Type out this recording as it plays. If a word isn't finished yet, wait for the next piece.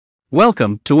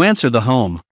Welcome to Answer the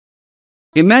Home.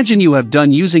 Imagine you have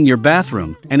done using your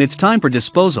bathroom and it's time for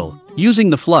disposal, using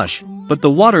the flush, but the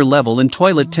water level in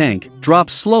toilet tank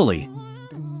drops slowly.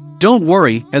 Don't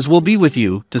worry, as we'll be with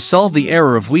you to solve the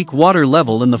error of weak water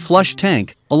level in the flush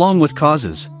tank, along with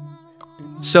causes.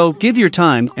 So, give your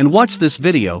time and watch this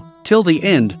video till the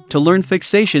end to learn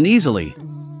fixation easily.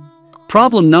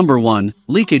 Problem number 1,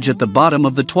 leakage at the bottom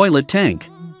of the toilet tank.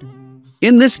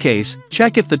 In this case,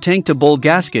 check if the tank-to-bowl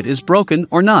gasket is broken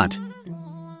or not.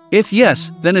 If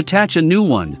yes, then attach a new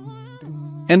one.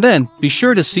 And then, be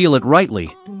sure to seal it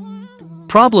rightly.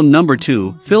 Problem number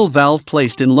 2, fill valve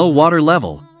placed in low water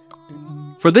level.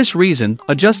 For this reason,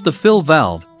 adjust the fill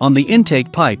valve on the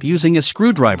intake pipe using a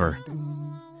screwdriver.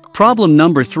 Problem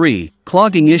number 3,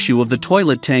 clogging issue of the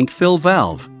toilet tank fill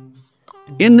valve.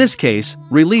 In this case,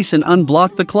 release and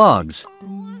unblock the clogs.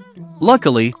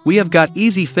 Luckily, we have got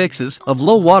easy fixes of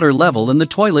low water level in the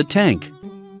toilet tank.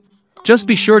 Just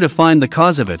be sure to find the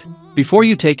cause of it before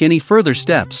you take any further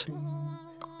steps.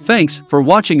 Thanks for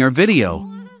watching our video.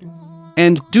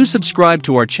 And do subscribe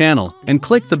to our channel and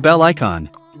click the bell icon.